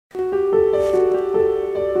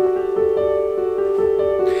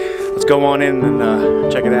go on in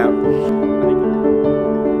and check it out.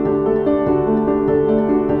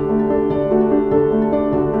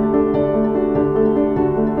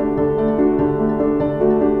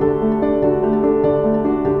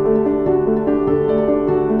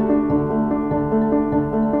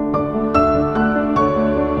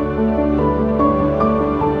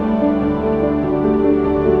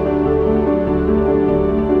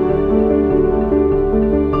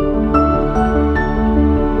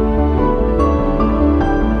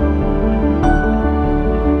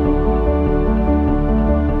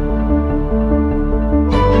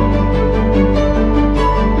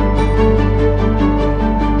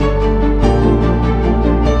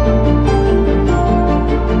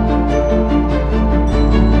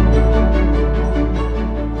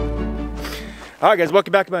 Alright guys,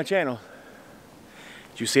 welcome back to my channel.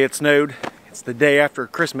 Did you see it snowed? It's the day after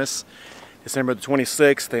Christmas, December the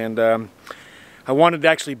 26th, and I wanted to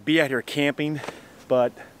actually be out here camping,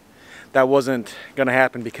 but that wasn't going to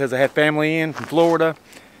happen because I had family in from Florida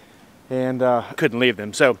and couldn't leave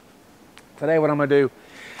them. So today what I'm going to do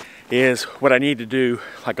is what I need to do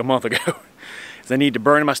like a month ago. Is I need to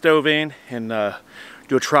burn my stove in and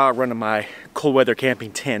do a trial run of my cold weather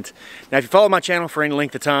camping tent. Now if you follow my channel for any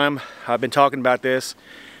length of time, I've been talking about this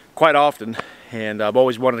quite often, and I've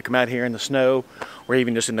always wanted to come out here in the snow or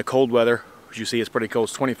even just in the cold weather. As you see, it's pretty cold.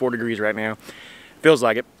 It's 24 degrees right now. Feels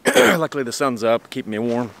like it. Luckily the sun's up, keeping me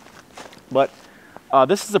warm. But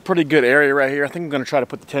this is a pretty good area right here. I think I'm going to try to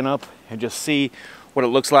put the tent up and just see what it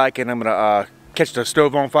looks like, and I'm going to catch the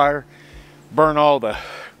stove on fire, burn all the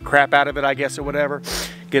crap out of it, I guess, or whatever,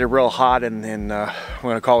 get it real hot, and then we're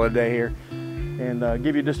going to call it a day here and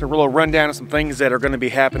give you just a real rundown of some things that are going to be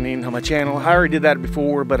happening on my channel. I already did that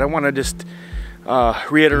before, but I want to just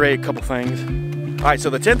reiterate a couple things. All right, so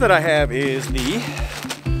the tent that I have is the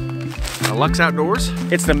Lux Outdoors.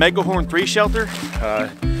 It's the Megahorn 3 shelter.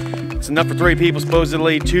 It's enough for 3 people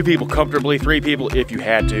supposedly, 2 people comfortably, 3 people if you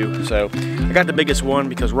had to. So I got the biggest one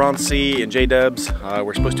because Ron C and J-Dubs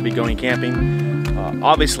we're supposed to be going camping.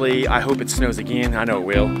 Obviously, I hope it snows again. I know it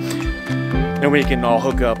will. And we can all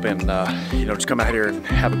hook up and you know, just come out here and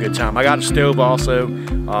have a good time. I got a stove also.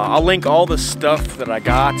 I'll link all the stuff that I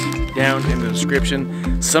got down in the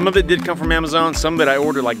description. Some of it did come from Amazon. Some of it I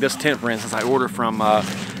ordered, like this tent, for instance, I ordered from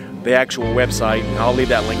the actual website. I'll leave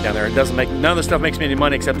that link down there. It doesn't make, none of the stuff makes me any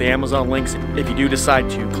money except the Amazon links. If you do decide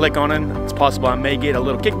to click on it, it's possible I may get a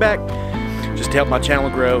little kickback just to help my channel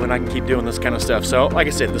grow and I can keep doing this kind of stuff. So like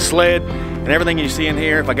I said, the sled and everything you see in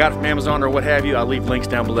here, if I got it from Amazon or what have you, I'll leave links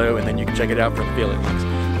down below and then you can check it out for the affiliate links.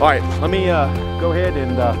 All right, let me go ahead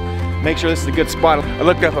and make sure this is a good spot. I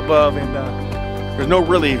looked up above and there's no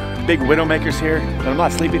really big widowmakers here, but I'm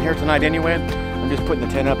not sleeping here tonight anyway. I'm just putting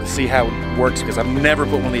the tent up to see how it works because I've never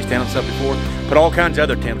put one of these tents up before. Put all kinds of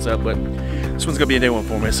other tents up, but this one's gonna be a new one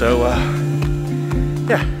for me. So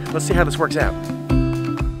yeah, let's see how this works out.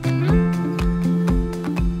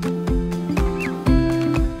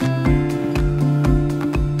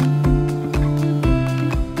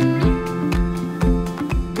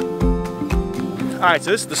 All right,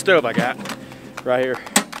 so this is the stove I got right here.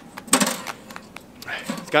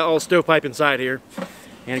 It's got all the stovepipe inside here,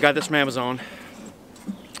 and I got this from Amazon.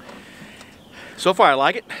 So far I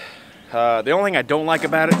like it. The only thing I don't like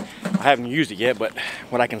about it, I haven't used it yet, but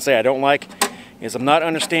what I can say I don't like is I'm not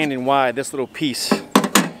understanding why this little piece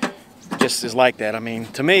just is like that. I mean,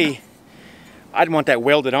 to me, I'd want that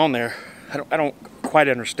welded on there. I don't quite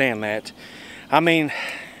understand that. I mean,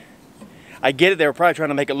 I get it, they were probably trying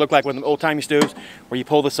to make it look like one of the old-timey stoves where you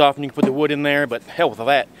pull this off and you can put the wood in there, but hell with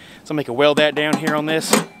that. So I can weld that down here on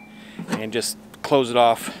this and just close it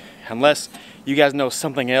off. Unless you guys know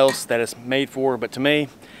something else that it's made for, but to me,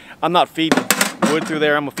 I'm not feeding wood through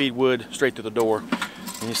there. I'm gonna feed wood straight through the door.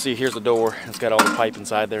 And you see, here's the door. It's got all the pipe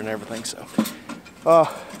inside there and everything. So I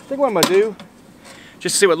think what I'm gonna do,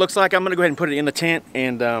 just to see what it looks like, I'm gonna go ahead and put it in the tent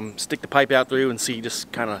and stick the pipe out through and see,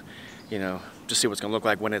 just kind of, you know, just see what it's gonna look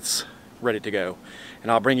like when it's ready to go.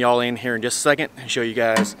 And I'll bring you all in here in just a second and show you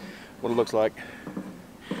guys what it looks like.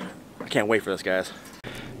 I can't wait for this, guys.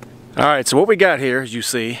 Alright, so what we got here, as you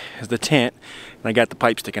see, is the tent, and I got the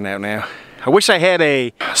pipe sticking out now. I wish I had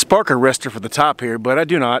a spark arrestor for the top here, but I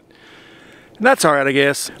do not. And that's alright, I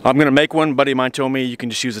guess. I'm gonna make one. A buddy of mine told me you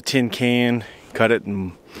can just use a tin can, cut it,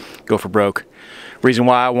 and go for broke. Reason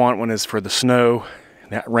why I want one is for the snow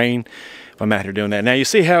and that rain, if I'm out here doing that. Now you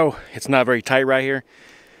see how it's not very tight right here?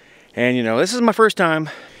 And you know, this is my first time,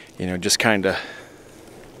 you know, just kind of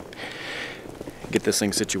get this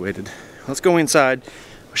thing situated. Let's go inside.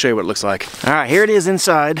 I'll show you what it looks like. All right, here it is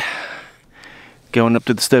inside. Going up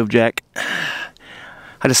to the stove jack.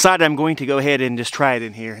 I decided I'm going to go ahead and just try it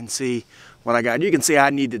in here and see what I got. You can see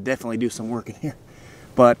I need to definitely do some work in here,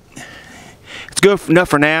 but it's good enough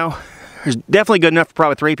for now. It's definitely good enough for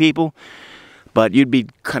probably 3 people, but you'd be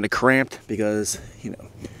kind of cramped because, you know,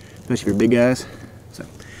 especially if you're big guys. So,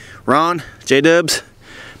 Ron, J-Dubs,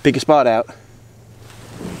 pick your spot out.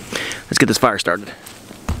 Let's get this fire started.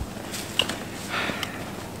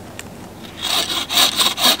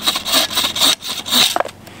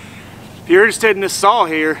 If you're interested in this saw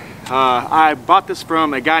here, I bought this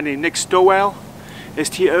from a guy named Nick Stowell,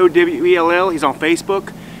 S-T-O-W-E-L-L. He's on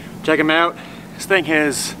Facebook. Check him out. This thing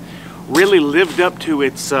has really lived up to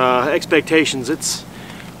its expectations. It's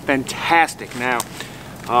fantastic. Now,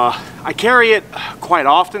 I carry it quite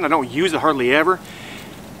often. I don't use it hardly ever,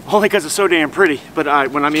 only because it's so damn pretty. But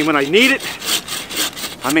when I need it,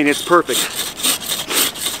 I mean, it's perfect.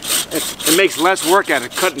 It makes less work out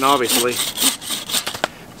of cutting, obviously.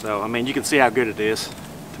 So, I mean, you can see how good it is.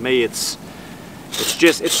 To me, it's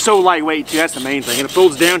so lightweight too. That's the main thing, and it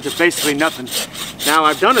folds down to basically nothing. Now,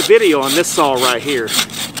 I've done a video on this saw right here.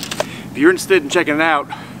 If you're interested in checking it out,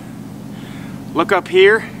 look up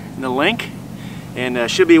here in the link, and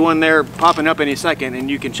should be one there popping up any second, and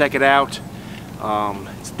you can check it out.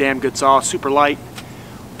 It's a damn good saw, super light,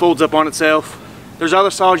 folds up on itself. There's other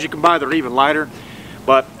saws you can buy that are even lighter,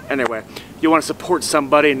 but anyway, you want to support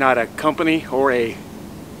somebody, not a company or a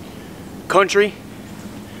country.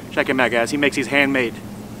 Check him out, guys. He makes these handmade.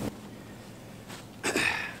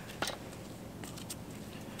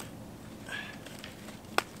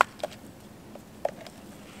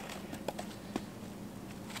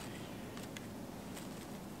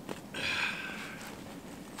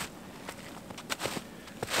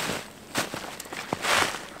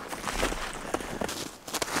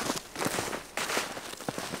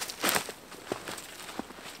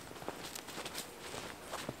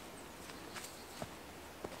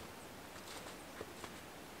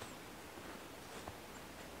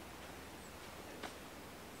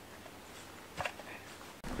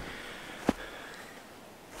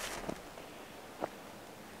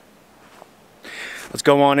 Let's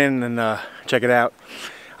go on in and check it out.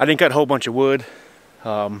 I didn't cut a whole bunch of wood.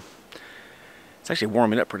 It's actually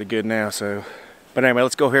warming up pretty good now, so. But anyway,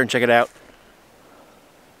 let's go here and check it out.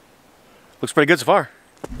 Looks pretty good so far.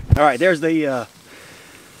 All right, there's the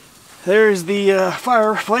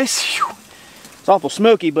fireplace. It's awful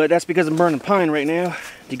smoky, but that's because I'm burning pine right now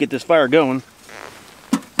to get this fire going.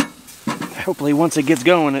 Hopefully, once it gets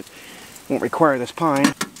going, it won't require this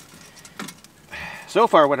pine. So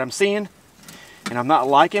far, what I'm seeing, and I'm not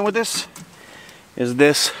liking with this, is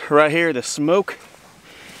this right here, the smoke.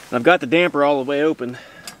 And I've got the damper all the way open.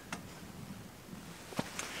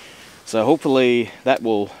 So hopefully that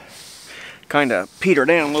will kind of peter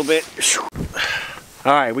down a little bit.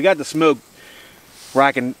 All right, we got the smoke where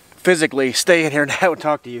I can physically stay in here now and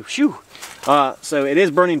talk to you. So it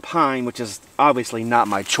is burning pine, which is obviously not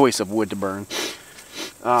my choice of wood to burn.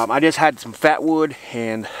 I just had some fat wood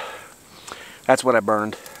and that's what I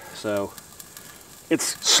burned. So it's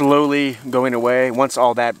slowly going away. Once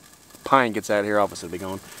all that pine gets out of here, obviously it'll be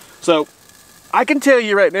gone. So I can tell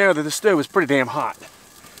you right now that the stove is pretty damn hot.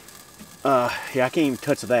 Yeah, I can't even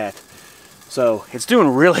touch that. So it's doing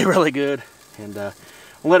really, really good. And I'll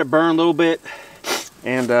let it burn a little bit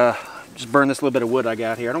and just burn this little bit of wood I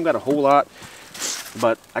got here. I don't got a whole lot,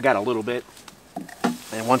 but I got a little bit.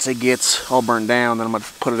 And once it gets all burned down, then I'm gonna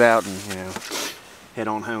put it out and, you know, head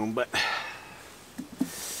on home. But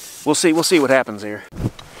we'll see what happens here.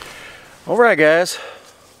 All right, guys.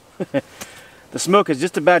 The smoke is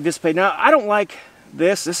just about dissipated. Now, I don't like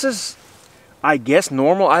this. This is, I guess,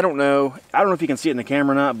 normal. I don't know if you can see it in the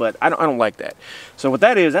camera or not, but I don't like that. So what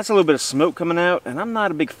that is, that's a little bit of smoke coming out, and I'm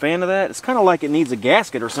not a big fan of that. It's kind of like it needs a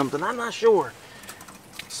gasket or something. I'm not sure.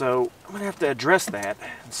 So I'm gonna have to address that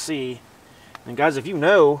and see. And guys, if you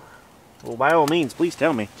know, well, by all means, please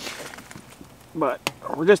tell me. But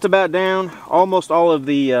we're just about down. Almost all of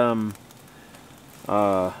the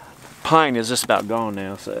pine is just about gone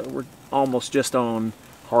now, so we're almost just on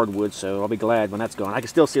hardwood, so I'll be glad when that's gone. I can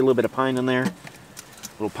still see a little bit of pine in there, a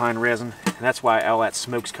little pine resin, and that's why all that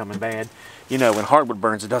smoke's coming bad. You know, when hardwood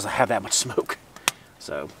burns, it doesn't have that much smoke.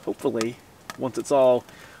 So hopefully, once it's all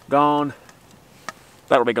gone,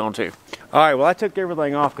 that'll be gone too. All right, well, I took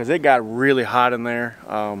everything off because it got really hot in there.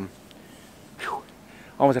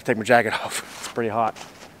 Almost have to take my jacket off. It's pretty hot.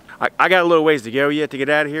 I got a little ways to go yet to get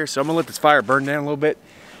out of here, so I'm gonna let this fire burn down a little bit,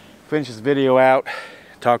 finish this video out,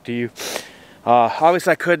 talk to you.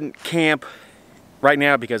 Obviously I couldn't camp right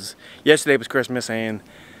now because yesterday was Christmas and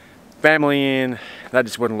family in, that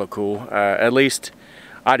just wouldn't look cool. At least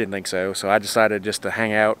I didn't think so. So I decided just to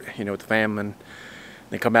hang out, you know, with the fam and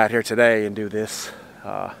then come out here today and do this.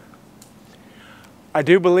 I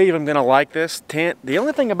do believe I'm gonna like this tent. The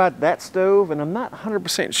only thing about that stove, and I'm not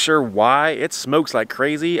 100% sure why, it smokes like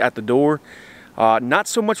crazy at the door. Not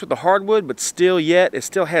so much with the hardwood, but still yet, it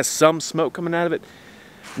still has some smoke coming out of it.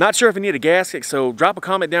 Not sure if you need a gasket, so drop a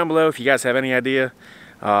comment down below if you guys have any idea.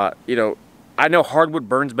 You know, I know hardwood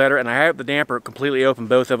burns better, and I have the damper completely open,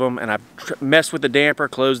 both of them, and I've messed with the damper,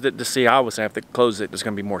 closed it to see. I always have to close it, there's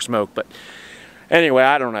gonna be more smoke, but anyway,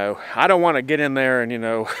 I don't know. I don't wanna get in there and, you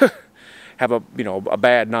know, have a, you know, a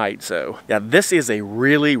bad night. So yeah, this is a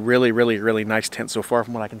really nice tent so far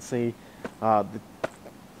from what I can see. The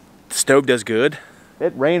stove does good.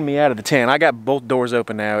 It rained me out of the tent. I got both doors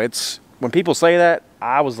open now. It's, when people say that,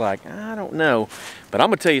 I was like, I don't know, but I'm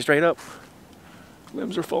gonna tell you straight up,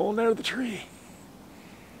 limbs are falling out of the tree,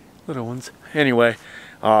 little ones. Anyway,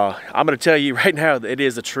 I'm gonna tell you right now that it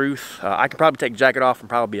is the truth. I can probably take the jacket off and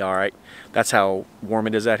probably be all right. That's how warm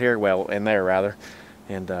it is out here. Well, in there rather.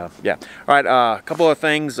 And yeah, all right, a couple of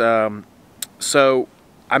things. So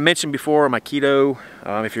I mentioned before my keto,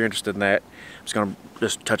 if you're interested in that. I'm just gonna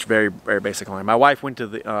touch very basically. My wife went to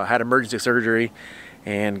the, had emergency surgery,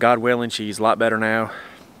 and God willing, she's a lot better now.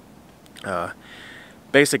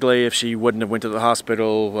 Basically, if she wouldn't have went to the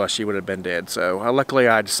hospital, she would have been dead. So luckily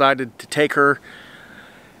I decided to take her,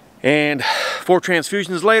 and 4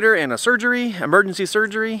 transfusions later and a surgery, emergency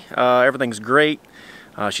surgery, everything's great.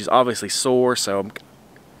 She's obviously sore, so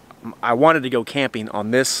I wanted to go camping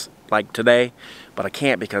on this like today, but I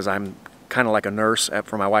can't because I'm kind of like a nurse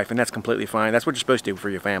for my wife, and that's completely fine. That's what you're supposed to do for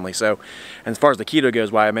your family. So, and as far as the keto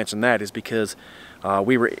goes, why I mentioned that is because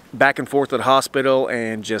we were back and forth to the hospital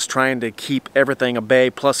and just trying to keep everything at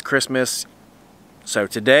bay, plus Christmas. So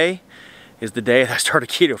today is the day that I started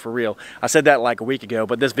keto for real. I said that like a week ago,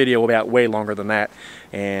 but this video will be out way longer than that.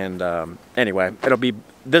 And anyway,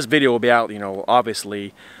 this video will be out, you know,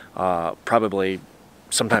 obviously probably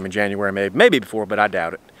sometime in January, maybe before, but I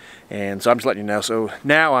doubt it. And so I'm just letting you know. So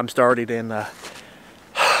now I'm started, and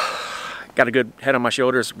got a good head on my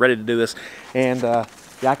shoulders, ready to do this. And yeah,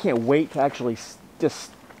 I can't wait to actually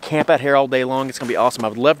just camp out here all day long. It's gonna be awesome. I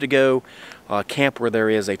would love to go camp where there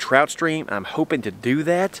is a trout stream. I'm hoping to do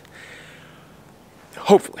that.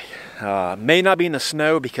 Hopefully. May not be in the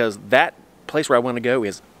snow, because that place where I want to go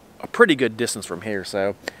is a pretty good distance from here.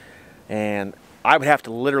 So, and I would have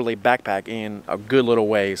to literally backpack in a good little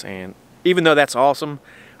ways. And even though that's awesome,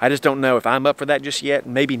 I just don't know if I'm up for that just yet.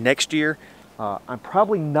 Maybe next year. I'm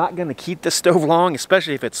probably not going to keep this stove long,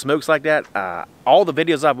 especially if it smokes like that. All the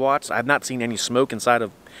videos I've watched, I've not seen any smoke inside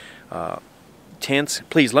of tents.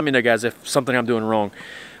 Please let me know, guys, if something I'm doing wrong.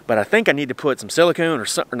 But I think I need to put some silicone, or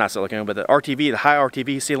not silicone, but the RTV, the high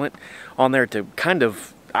RTV sealant on there to kind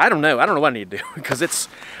of, I don't know what I need to do, because it's,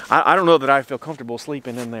 I don't know that I feel comfortable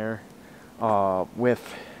sleeping in there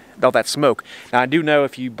with all that smoke. Now I do know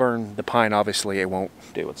if you burn the pine, obviously it won't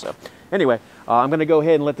do it. So anyway, I'm gonna go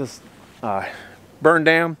ahead and let this burn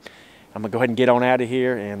down. I'm gonna go ahead and get on out of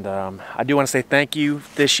here. And I do want to say thank you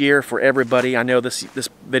this year for everybody. I know this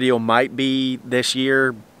video might be this year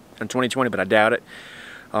in 2020, but I doubt it.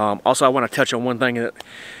 Also, I want to touch on one thing that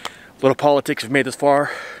little politics have made this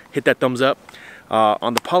far. Hit that thumbs up.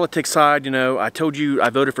 On the politics side, you know, I told you I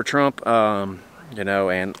voted for Trump. You know,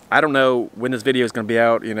 and I don't know when this video is going to be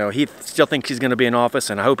out. You know, he still thinks he's going to be in office,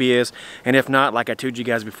 and I hope he is. And if not, like I told you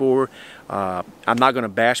guys before, I'm not going to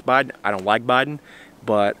bash Biden. I don't like Biden,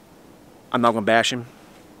 but I'm not going to bash him.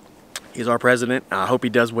 He's our president. I hope he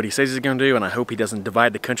does what he says he's going to do, and I hope he doesn't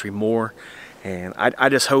divide the country more. And I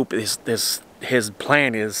just hope his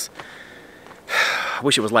plan is, I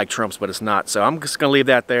wish it was like Trump's, but it's not. So I'm just going to leave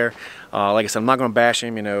that there. Like I said, I'm not going to bash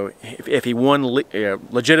him. You know, if he won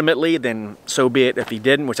legitimately, then so be it. If he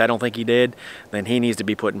didn't, which I don't think he did, then he needs to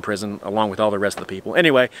be put in prison along with all the rest of the people.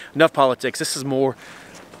 Anyway, enough politics. This is more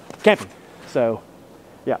camping. So,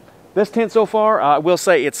 yeah. This tent so far, I will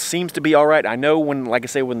say it seems to be all right. I know when, like I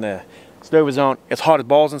say, when the stove is on, it's hot as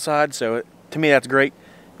balls inside. So to me, that's great.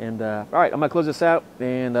 And all right, I'm going to close this out.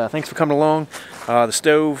 And thanks for coming along. The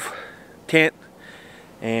stove, tent,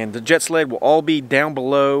 and the jet sled will all be down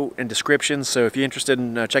below in description. So if you're interested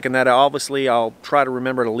in checking that out, obviously I'll try to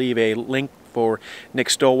remember to leave a link for Nick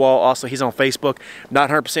Stowall. Also, he's on Facebook. Not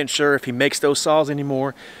 100% sure if he makes those saws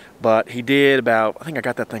anymore, but he did about, I think I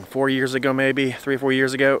got that thing 4 years ago, maybe 3 or 4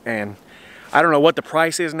 years ago. And I don't know what the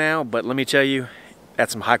price is now, but let me tell you,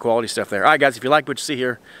 that's some high quality stuff there. All right, guys, if you like what you see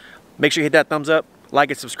here, make sure you hit that thumbs up,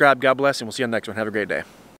 like and subscribe. God bless, and we'll see you on the next one. Have a great day.